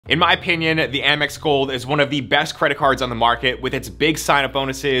In my opinion, the Amex Gold is one of the best credit cards on the market with its big sign-up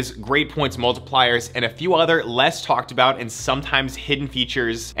bonuses, great points multipliers, and a few other less talked about and sometimes hidden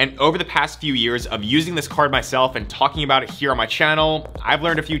features. And over the past few years of using this card myself and talking about it here on my channel, I've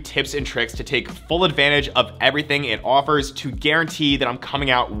learned a few tips and tricks to take full advantage of everything it offers to guarantee that I'm coming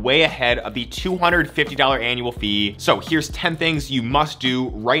out way ahead of the $250 annual fee. So here's 10 things you must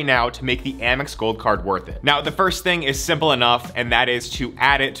do right now to make the Amex Gold Card worth it. Now, the first thing is simple enough, and that is to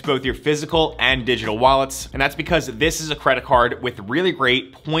add it to both your physical and digital wallets. And that's because this is a credit card with really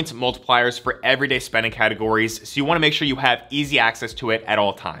great points multipliers for everyday spending categories. So you want to make sure you have easy access to it at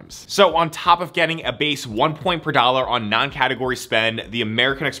all times. So on top of getting a base 1 point per dollar on non-category spend, the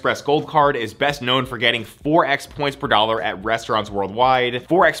American Express Gold Card is best known for getting 4x points per dollar at restaurants worldwide,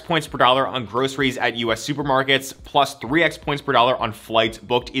 4x points per dollar on groceries at US supermarkets, plus 3x points per dollar on flights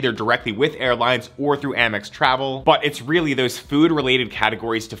booked either directly with airlines or through Amex Travel. But it's really those food-related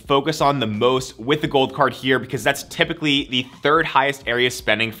categories to focus on the most with the Gold Card here, because that's typically the third highest area of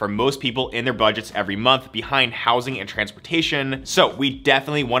spending for most people in their budgets every month, behind housing and transportation. So we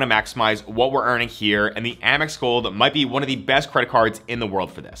definitely want to maximize what we're earning here, and the Amex Gold might be one of the best credit cards in the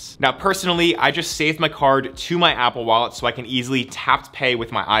world for this. Now, personally, I just saved my card to my Apple Wallet so I can easily tap to pay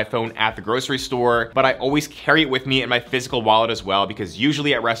with my iPhone at the grocery store, but I always carry it with me in my physical wallet as well, because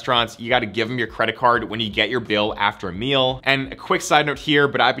usually at restaurants, you got to give them your credit card when you get your bill after a meal. And a quick side note here,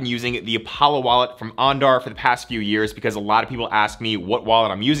 but I've been using the Apollo wallet from Ondar for the past few years because a lot of people ask me what wallet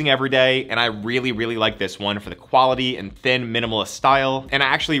I'm using every day, and I really like this one for the quality and thin minimalist style. And I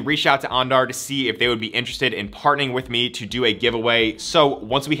actually reached out to Ondar to see if they would be interested in partnering with me to do a giveaway. So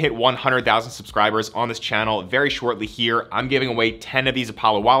once we hit 100,000 subscribers on this channel very shortly here, I'm giving away 10 of these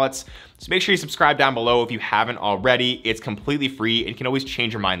Apollo wallets. So make sure you subscribe down below if you haven't already. It's completely free and you can always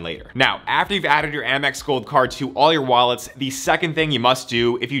change your mind later. Now, after you've added your Amex Gold Card to all your wallets, the second thing you must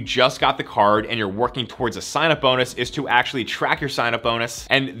do if you just got the card and you're working towards a sign-up bonus is to actually track your sign-up bonus.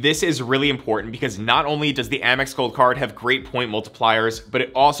 And this is really important because not only does the Amex Gold Card have great point multipliers, but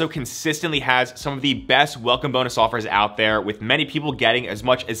it also consistently has some of the best welcome bonus offers out there, with many people getting as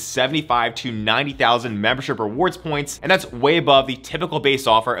much as 75 to 90,000 membership rewards points. And that's way above the typical base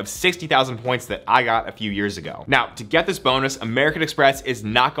offer of 60,000 points that I got a few years ago. Now, to get this bonus, American Express is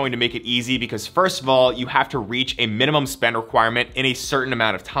not going to make it easy because first of all, you have to reach a minimum spend requirement in a certain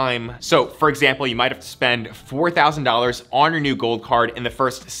amount of time. So for example, you might have to spend $4,000 on your new Gold Card in the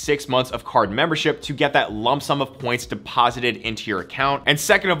first 6 months of card membership to get that lump sum of points deposited into your account. And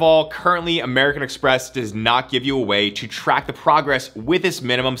second of all, currently American Express does not give you a way to track the progress with this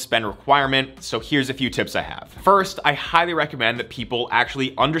minimum spend requirement. So here's a few tips I have. First, I highly recommend that people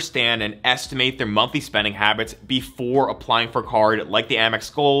actually understand and estimate their monthly spending habits before applying for a card like the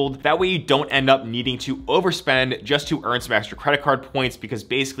Amex Gold. That way you don't end up needing to overspend just to earn some extra credit card points, because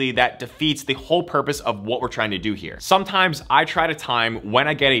basically that defeats the whole purpose of what we're trying to do here. Sometimes I try to time when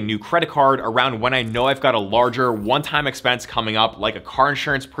I get a new credit card around when I know I've got a larger one-time expense coming up, like a car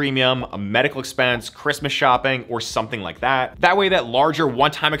insurance premium, a medical expense, Christmas shopping, or something like that. That way that larger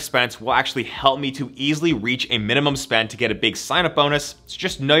one-time expense will actually help me to easily reach a minimum spend to get a big sign-up bonus. So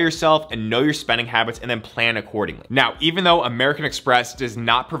just know yourself and know your spending habits and then plan accordingly. Now, even though American Express does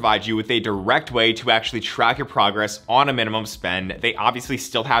not provide you with a direct way to actually track your progress on a minimum spend, they obviously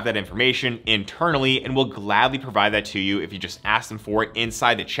still have that information internally and will gladly provide that to you if you just ask them for it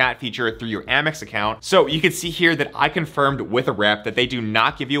inside the chat feature through your Amex account. So you can see here that I confirmed with a rep that they do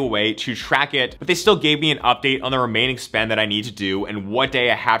not give you a way to track it, but they still gave me an update on the remaining spend that I need to do and what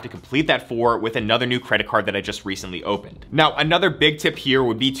day I have to complete that for with another new credit card that I just recently opened. Now, another big tip here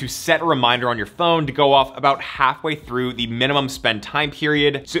would be to set a reminder on your phone to go off about halfway through the minimum spend time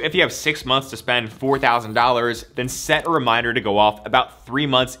period. So if you have 6 months to spend $4,000, then set a reminder to go off about 3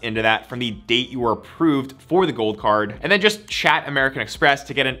 months into that from the date you were approved for the Gold Card. And then just chat American Express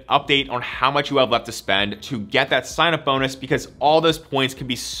to get an update on how much you have left to spend to get that sign-up bonus, because all those points can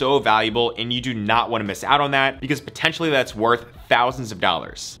be so valuable and you do not want to miss out on that, because potentially that's worth thousands of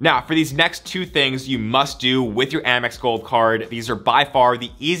dollars. Now, for these next two things you must do with your Amex Gold Card, these are by far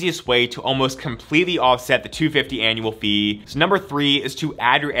the easiest way to almost completely offset the $250 annual fee. So number 3 is to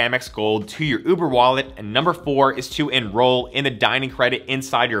add your Amex Gold to your Uber wallet, and number 4 is to enroll in the dining credit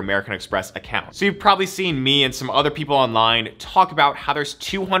inside your American Express account. So you've probably seen me and some other people online talk about how there's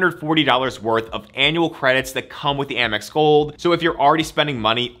 $240 worth of annual credits that come with the Amex Gold. So if you're already spending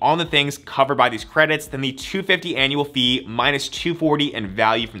money on the things covered by these credits, then the $250 annual fee minus $240 in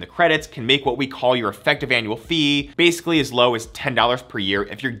value from the credits can make what we call your effective annual fee basically as low as $10 per year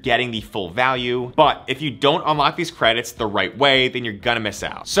if you're getting the full value. But if you don't unlock these credits the right way, then you're gonna miss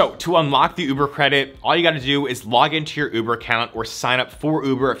out. So to unlock the Uber credit, all you gotta do is log into your Uber account or sign up for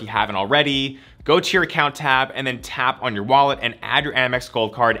Uber if you haven't already. Go to your account tab and then tap on your wallet and add your Amex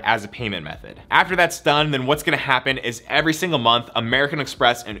Gold Card as a payment method. After that's done, then what's gonna happen is every single month, American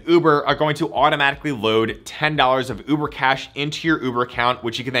Express and Uber are going to automatically load $10 of Uber cash into your Uber account,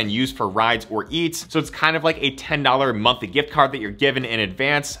 which you can then use for rides or eats. So it's kind of like a $10 monthly gift card that you're given in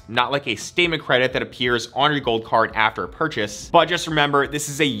advance, not like a statement credit that appears on your Gold Card after a purchase. But just remember, this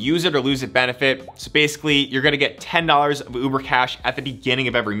is a use it or lose it benefit. So basically, you're gonna get $10 of Uber cash at the beginning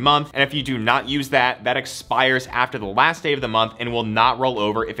of every month. And if you do not use that expires after the last day of the month and will not roll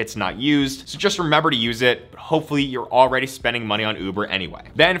over if it's not used. So just remember to use it, but hopefully you're already spending money on Uber anyway.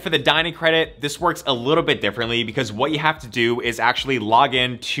 Then for the dining credit, this works a little bit differently because what you have to do is actually log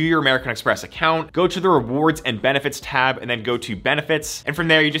in to your American Express account, go to the rewards and benefits tab, and then go to benefits. And from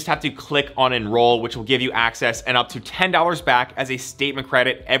there, you just have to click on enroll, which will give you access and up to $10 back as a statement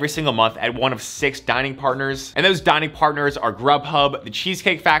credit every single month at one of 6 dining partners. And those dining partners are Grubhub, The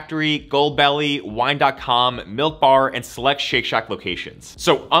Cheesecake Factory, Goldbelly, Wine.com, Milk Bar, and select Shake Shack locations.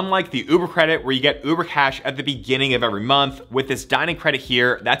 So unlike the Uber credit where you get Uber cash at the beginning of every month, with this dining credit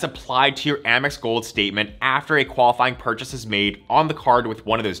here, that's applied to your Amex Gold statement after a qualifying purchase is made on the card with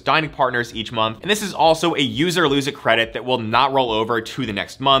one of those dining partners each month. And this is also a use or lose it credit that will not roll over to the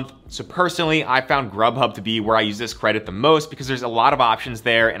next month. So personally, I found Grubhub to be where I use this credit the most because there's a lot of options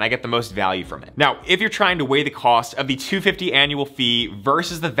there and I get the most value from it. Now, if you're trying to weigh the cost of the $250 annual fee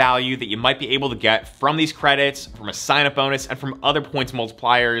versus the value that you might be able to get from these credits, from a sign-up bonus, and from other points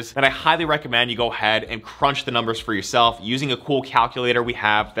multipliers, then I highly recommend you go ahead and crunch the numbers for yourself using a cool calculator we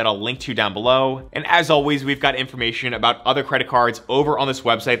have that I'll link to down below. And as always, we've got information about other credit cards over on this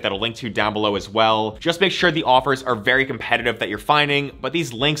website that I'll link to down below as well. Just make sure the offers are very competitive that you're finding, but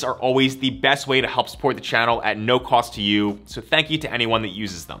these links are always the best way to help support the channel at no cost to you. So thank you to anyone that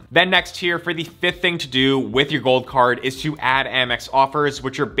uses them. Then next here, for the 5th thing to do with your Gold Card is to add Amex offers,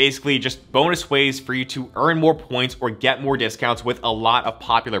 which are basically just bonus ways for you to earn more points or get more discounts with a lot of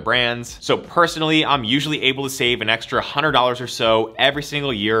popular brands. So personally, I'm usually able to save an extra $100 or so every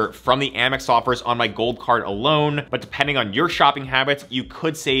single year from the Amex offers on my Gold Card alone, but depending on your shopping habits, you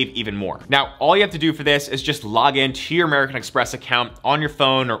could save even more. Now, all you have to do for this is just log in to your American Express account on your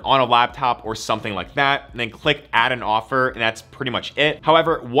phone or on a laptop or something like that, and then click add an offer, and that's pretty much it.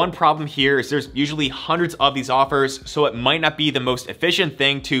 However, one problem here is there's usually hundreds of these offers, so it might not be the most efficient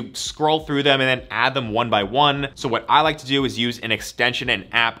thing to scroll through them and then add them one by one. So what I like to do is use an extension and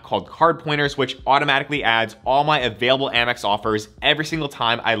app called Card Pointers, which automatically adds all my available Amex offers every single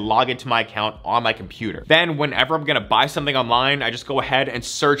time I log into my account on my computer. Then whenever I'm gonna buy something online, I just go ahead and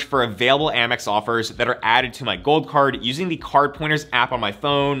search for available Amex offers that are added to my Gold Card using the Card Pointers app on my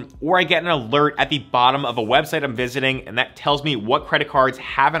phone, or I get an alert at the bottom of a website I'm visiting, and that tells me what credit cards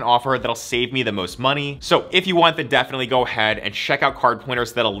have an offer that'll save me the most money. So if you want, then definitely go ahead and check out Card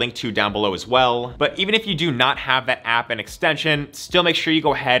Pointers that I'll link to down below as well. But even if you do not have that app and extension, still make sure you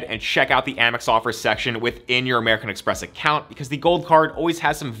go ahead and check out the Amex offers section within your American Express account, because the Gold Card always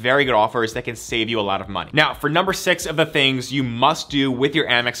has some very good offers that can save you a lot of money. Now, for number 6 of the things you must do with your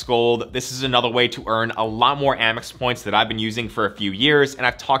Amex Gold, this is another way to earn a lot more Amex points that I've been using for a few years and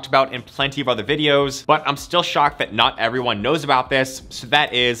I've talked about in plenty of other videos, but I'm still shocked that not everyone knows about this. So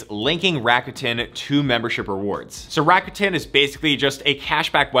that is linking Rakuten to membership rewards. So Rakuten is basically just a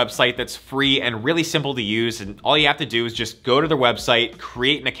cashback website that's free and really simple to use, and all you have to do is just go to their website,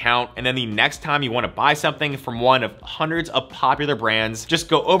 create an account, and then the next time you want to buy something from one of hundreds of popular brands, just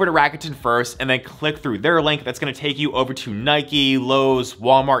go over to Rakuten first and then click through their link. That's going to take you over to Nike, Lowe's,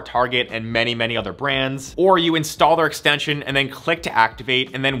 Walmart, Target, and many other brands. Or you install their extension and then click to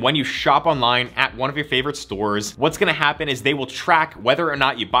activate, and then when you shop online at one of your favorite stores, what's going to happen is they will track whether or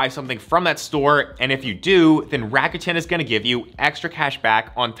not you buy something from that store, and if you do, then Rakuten is going to give you extra cash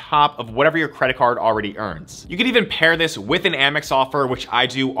back on top of whatever your credit card already earns. You can even pair this with an Amex offer, which I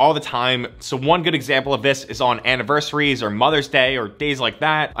do all the time. So one good example of this is on anniversaries or Mother's Day or days like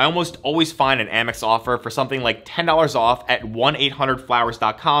that. I almost always find an Amex offer for something like $10 off at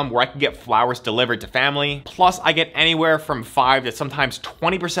 1-800-Flowers.com, where I can get flowers delivered to family. Plus, I get anywhere from 5 to sometimes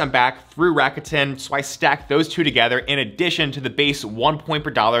 20% back through Rakuten, so I stack those two together in addition to the base 1 point per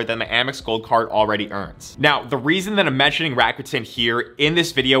dollar that my Amex Gold Card already earns. Now, the reason that I'm mentioning Rakuten here in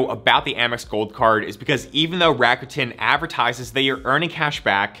this video about the Amex Gold Card is because even though Rakuten advertises that you're earning cash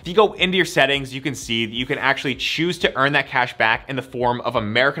back, if you go into your settings, you can see that you can actually choose to earn that cash back in the form of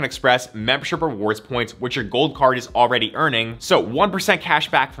American Express membership rewards points, which your Gold Card is already earning. So 1% cash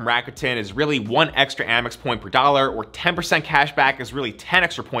back from Rakuten is really 1 extra Amex point per dollar, or 10% cash back is really 10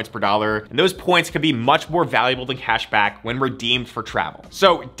 extra points per dollar. And those points can be much more valuable than cash back when redeemed for travel.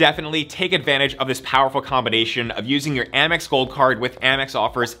 So definitely take advantage of this powerful combination of using your Amex Gold Card with Amex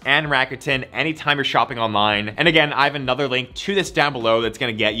offers and Rakuten anytime you're shopping online. And again, I have another link to this down below that's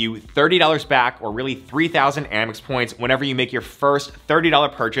going to get you $30 back, or really 3,000 Amex points whenever you make your first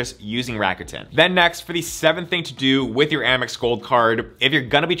 $30 purchase using Rakuten. Then next, for the 7th thing to do with your Amex Gold Card, if you're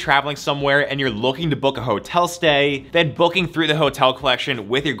going to be traveling somewhere and you're looking to book a hotel stay, then booking through the hotel collection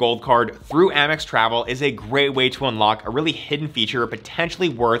with your Gold Card through Amex Travel is a great way to unlock a really hidden feature potentially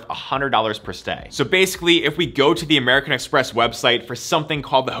worth $100 per stay. So basically, if we go to the American Express website for something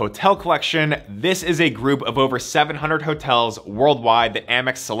called the Hotel Collection, this is a group of over 700 hotels worldwide that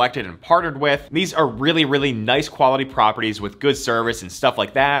Amex selected and partnered with. These are really nice quality properties with good service and stuff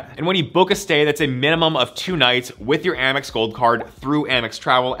like that. And when you book a stay that's a minimum of 2 nights with your Amex Gold Card through Amex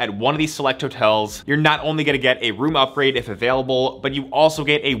Travel at one of these select hotels, you're not only going to get a room upgrade if available, but you also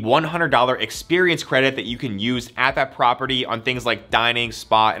get a $100 experience credit that you can use at that property on things like dining,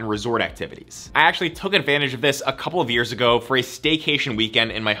 spa, and resort activities. I actually took advantage of this a couple of years ago for a staycation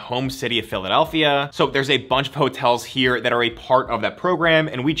weekend in my home city of Philadelphia. So there's a bunch of hotels here that are a part of that program,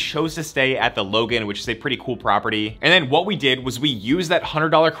 and we chose to stay at the Logan, which is a pretty cool property. And then what we did was we used that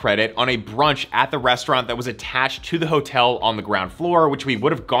 $100 credit on a brunch at the restaurant that was attached to the hotel on the ground floor, which we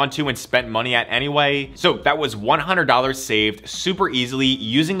would have gone to and spent money at anyway. So that was $100 saved super easily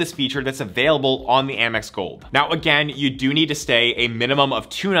using this feature that's available on the Amex Gold. Now again, you do need to stay a minimum of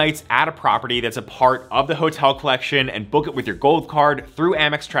 2 nights at a property that's a part of the hotel collection and book it with your Gold Card through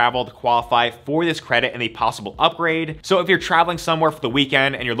Amex Travel to qualify for this credit and a possible upgrade. So if you're traveling somewhere for the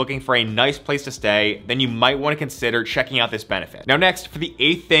weekend and you're looking for a nice place to stay, then you might want to consider checking out this benefit. Now next, for the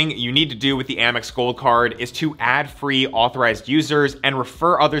 8th thing you need to do with the Amex Gold Card is to add free authorized users and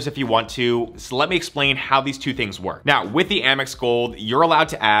refer others if you want to. So let me explain how these two things work. Now with the Amex Gold, you're allowed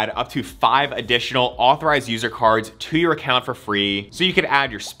to add up to 5 additional authorized user cards to your account for free. So you could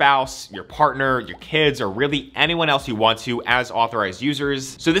add your spouse, your partner, your kids, or really anyone else you want to as authorized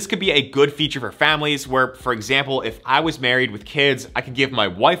users. So this could be a good feature for families where, for example, if I was married with kids, I could give my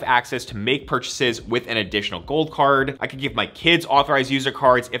wife access to make purchases with an additional Gold Card. I could give my kids authorized user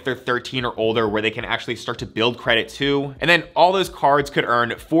cards if they're 13 or older, where they can actually start to build credit too. And then all those cards could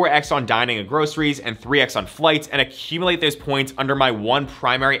earn 4x on dining and groceries and 3x on flights and accumulate those points under my one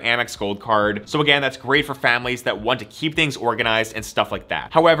primary Amex Gold Card. So again, that's great for families that want to keep things organized and stuff like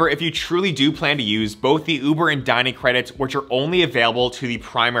that. However, if you truly do plan to use both the Uber and dining credits, which are only available to the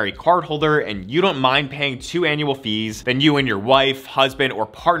primary cardholder, and you don't mind paying 2 annual fees, then you and your wife, husband, or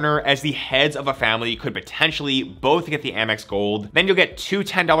partner as the heads of a family could potentially both get the Amex Gold. Then you'll get 2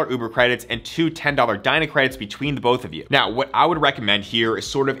 $10 Uber credits and 2 $10 dining credits between the both of you. Now, what I would recommend here is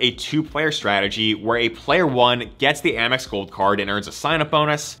sort of a 2-player strategy where a player 1 gets the Amex Gold Card and earns a sign-up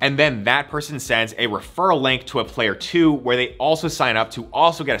bonus, and then that person sends a referral link to a player 2 where they also sign up to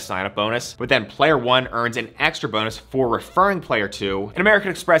also get a sign-up bonus, but then player 1 earns an extra bonus for referring player 2. And American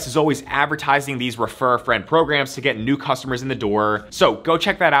Express is always advertising these refer a friend programs to get new customers in the door. So go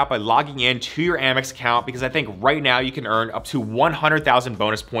check that out by logging in to your Amex account, because I think right now you can earn up to 100,000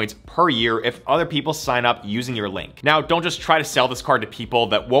 bonus points per year if other people sign up using your link. Now, don't just try to sell this card to people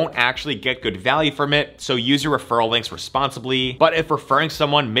that won't actually get good value from it, so use your referral links responsibly. But if referring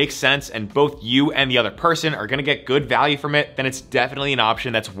someone makes sense and both you and the other person are gonna get good value from it, then it's definitely an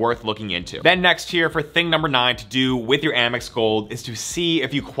option that's worth looking into. Then next here, for thing number 9 to do with your Amex Gold is to see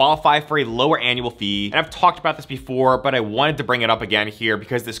if you qualify for a lower annual fee. And I've talked about this before, but I wanted to bring it up again here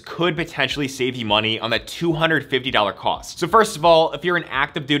because this could potentially save you money on that $250 cost. So first of all, if you're an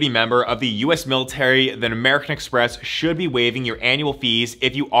active duty member of the US military, then American Express should be waiving your annual fees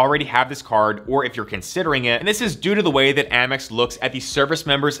if you already have this card or if you're considering it. And this is due to the way that Amex looks at the Service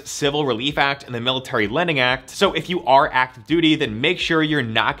Members Civil Relief Act and the Military Lending Act. So if you are active duty, then make sure you're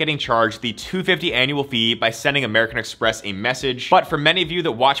not getting charged the $250 annual fee by sending American Express a message. But for many of you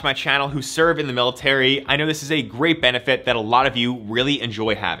that watch my channel who serve in the military, I know this is a great benefit that a lot of you really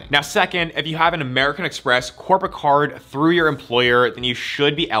enjoy having. Now, second, if you have an American Express corporate card through your employer, then you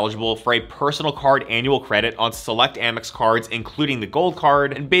should be eligible for a personal card annual credit on select Amex cards, including the Gold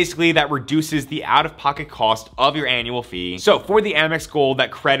Card. And basically that reduces the out-of-pocket cost of your annual fee. So for the Amex Gold,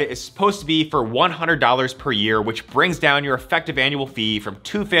 that credit is supposed to be for $100 per year, which brings down your effective annual fee from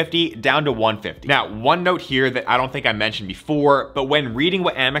 $250 down to $150. Now, one note here that I don't think I mentioned before, but when reading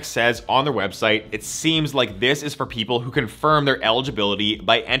what Amex says on their website, it seems like this is for people who confirm their eligibility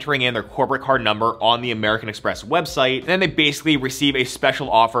by entering in their corporate card number on the American Express website. And then they basically receive a special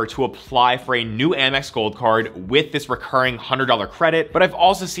offer to apply for a new Amex Gold Card with this recurring $100 credit. But I've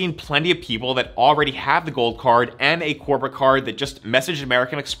also seen plenty of people that already have the Gold Card and a corporate card that just messaged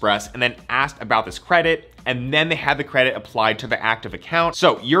American Express and then asked about this credit, and then they had the credit applied to the active account.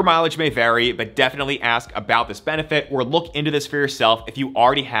 So your mileage may vary, but definitely ask about this benefit or look into this for yourself if you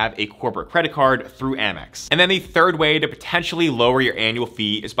already have a corporate credit card through Amex. And then the third way to potentially lower your annual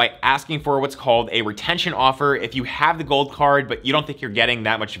fee is by asking for what's called a retention offer if you have the Gold Card, but you don't think you're getting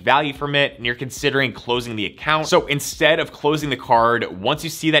that much value from it and you're considering closing the account. So instead of closing the card, once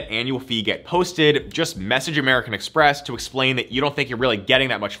you see that annual fee get posted, just message American Express to explain that you don't think you're really getting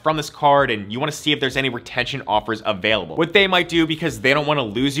that much from this card and you want to see if there's any retention offers available. What they might do, because they don't want to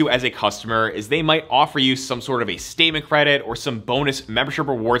lose you as a customer, is they might offer you some sort of a statement credit or some bonus membership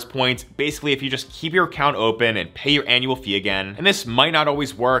rewards points, basically if you just keep your account open and pay your annual fee again. And this might not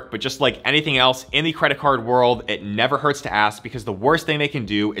always work, but just like anything else in the credit card world, it never hurts to ask, because the worst thing they can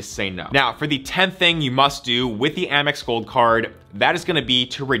do is say no. Now, for the 10th thing you must do with the Amex Gold Card, that is going to be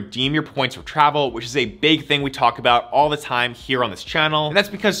to redeem your points for travel, which is a big thing we talk about all the time here on this channel. And that's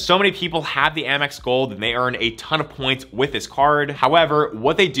because so many people have the Amex Gold and they earn a ton of points with this card. However,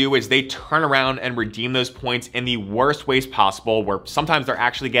 what they do is they turn around and redeem those points in the worst ways possible, where sometimes they're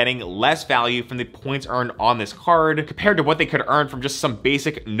actually getting less value from the points earned on this card compared to what they could earn from just some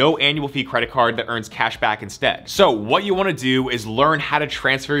basic no annual fee credit card that earns cash back instead. So what you want to do is learn how to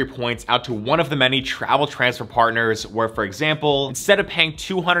transfer your points out to one of the many travel transfer partners where, for example, instead of paying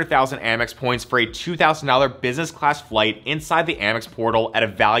 200,000 Amex points for a $2,000 business class flight inside the Amex portal at a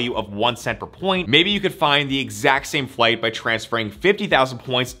value of 1 cent per point, maybe you could find the exact same flight by transferring 50,000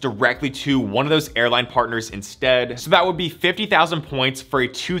 points directly to one of those airline partners instead. So that would be 50,000 points for a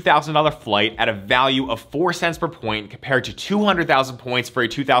 $2,000 flight at a value of 4 cents per point, compared to 200,000 points for a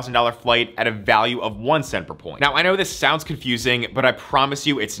 $2,000 flight at a value of 1 cent per point. Now, I know this sounds confusing, but I promise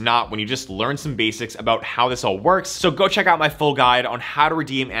you it's not when you just learn some basics about how this all works. So go check out my full guide on how to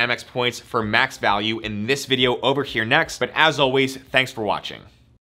redeem Amex points for max value in this video over here next. But as always, thanks for watching.